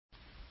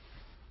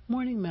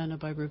Morning Manna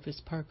by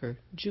Rufus Parker,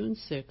 June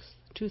 6,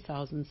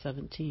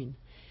 2017.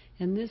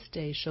 And this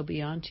day shall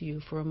be unto you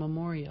for a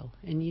memorial,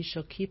 and ye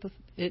shall keep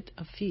it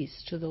a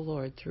feast to the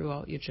Lord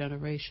throughout your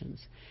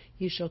generations.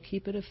 Ye shall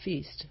keep it a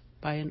feast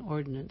by an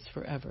ordinance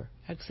forever.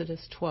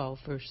 Exodus 12,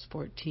 verse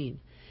 14.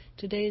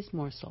 Today's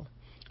morsel.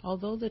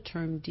 Although the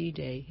term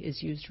D-Day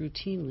is used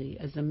routinely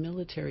as the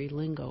military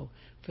lingo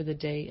for the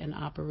day an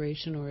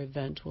operation or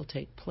event will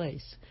take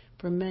place,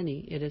 for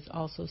many it is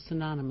also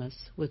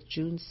synonymous with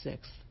June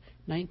 6,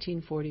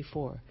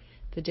 1944,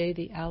 the day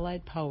the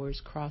Allied powers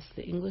crossed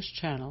the English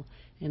Channel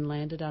and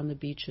landed on the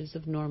beaches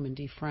of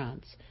Normandy,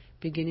 France,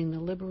 beginning the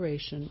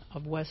liberation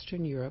of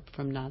Western Europe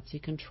from Nazi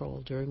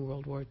control during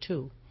World War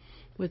II.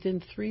 Within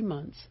 3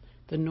 months,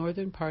 the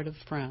northern part of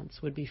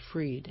France would be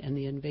freed, and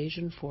the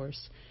invasion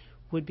force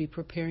would be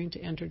preparing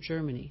to enter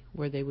Germany,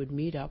 where they would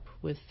meet up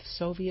with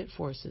Soviet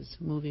forces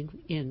moving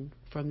in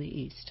from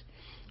the east.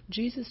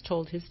 Jesus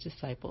told his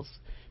disciples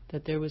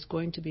that there was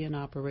going to be an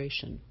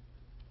operation.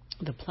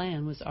 The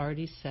plan was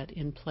already set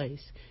in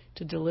place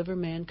to deliver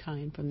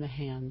mankind from the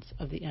hands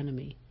of the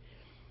enemy.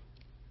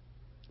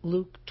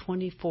 Luke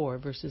 24,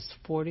 verses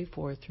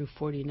 44 through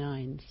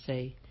 49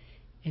 say,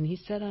 And he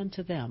said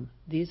unto them,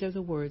 These are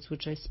the words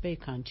which I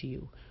spake unto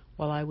you,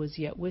 while I was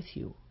yet with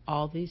you.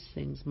 All these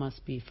things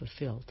must be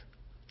fulfilled.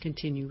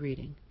 Continue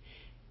reading.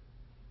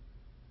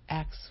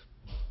 Acts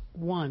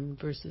 1,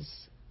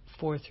 verses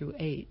 4 through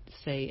 8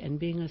 say, And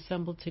being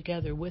assembled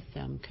together with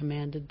them,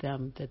 commanded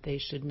them that they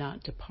should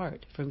not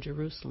depart from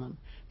Jerusalem,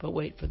 but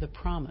wait for the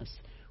promise,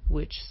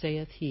 which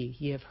saith he,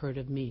 Ye have heard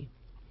of me.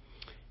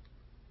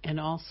 And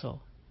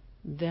also,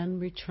 then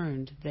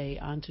returned they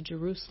unto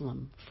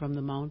Jerusalem from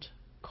the mount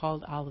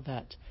called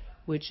Olivet,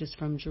 which is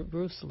from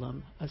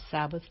Jerusalem a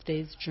Sabbath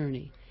day's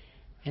journey.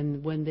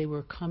 And when they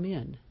were come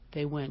in,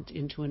 they went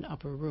into an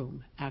upper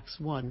room. Acts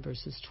 1,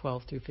 verses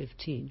 12 through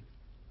 15.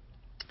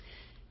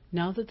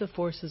 Now that the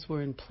forces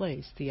were in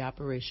place, the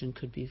operation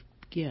could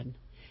begin.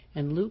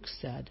 And Luke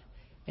said,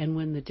 And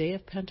when the day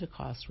of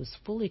Pentecost was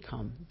fully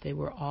come, they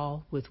were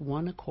all with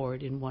one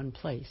accord in one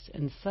place.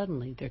 And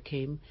suddenly there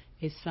came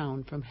a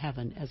sound from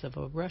heaven as of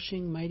a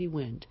rushing mighty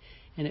wind,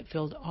 and it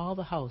filled all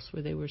the house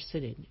where they were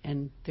sitting.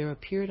 And there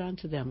appeared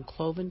unto them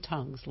cloven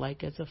tongues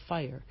like as of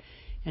fire,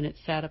 and it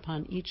sat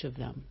upon each of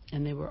them.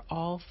 And they were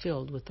all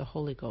filled with the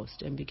Holy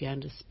Ghost, and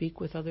began to speak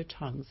with other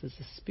tongues as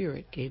the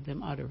Spirit gave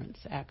them utterance.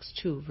 Acts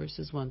 2,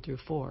 verses 1 through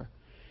 4.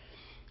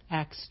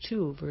 Acts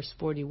 2, verse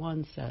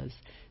 41 says,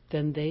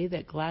 Then they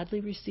that gladly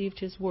received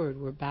his word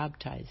were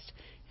baptized,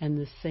 and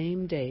the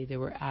same day there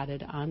were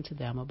added unto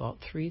them about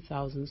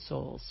 3,000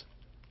 souls.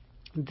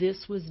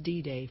 This was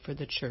D-Day for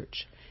the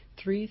church.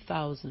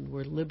 3,000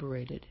 were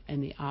liberated,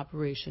 and the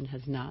operation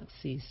has not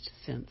ceased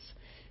since.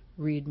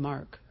 Read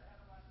Mark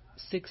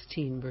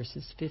 16,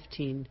 verses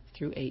 15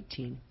 through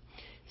 18.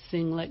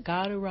 Sing, Let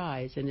God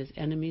arise, and his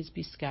enemies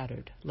be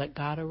scattered. Let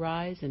God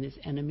arise, and his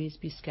enemies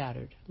be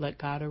scattered. Let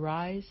God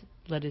arise,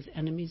 let his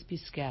enemies be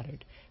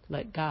scattered.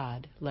 Let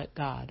God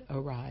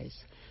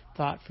arise.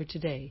 Thought for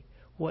today.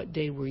 What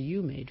day were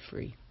you made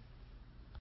free?